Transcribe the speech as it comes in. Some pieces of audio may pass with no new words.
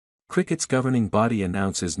Cricket's governing body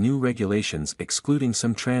announces new regulations excluding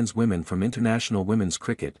some trans women from international women's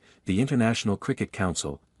cricket. The International Cricket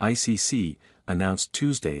Council, ICC, announced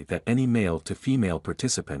Tuesday that any male-to-female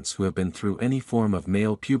participants who have been through any form of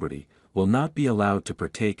male puberty will not be allowed to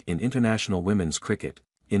partake in international women's cricket.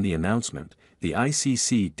 In the announcement, the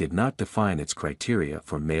ICC did not define its criteria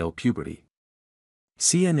for male puberty.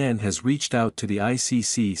 CNN has reached out to the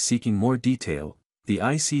ICC seeking more detail. The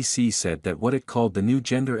ICC said that what it called the new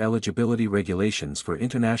gender eligibility regulations for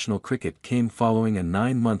international cricket came following a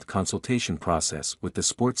 9-month consultation process with the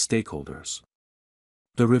sports stakeholders.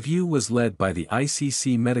 The review was led by the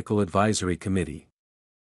ICC Medical Advisory Committee.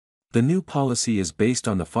 The new policy is based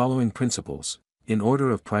on the following principles, in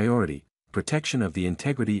order of priority: protection of the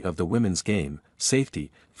integrity of the women's game,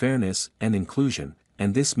 safety, fairness, and inclusion,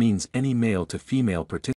 and this means any male-to-female participant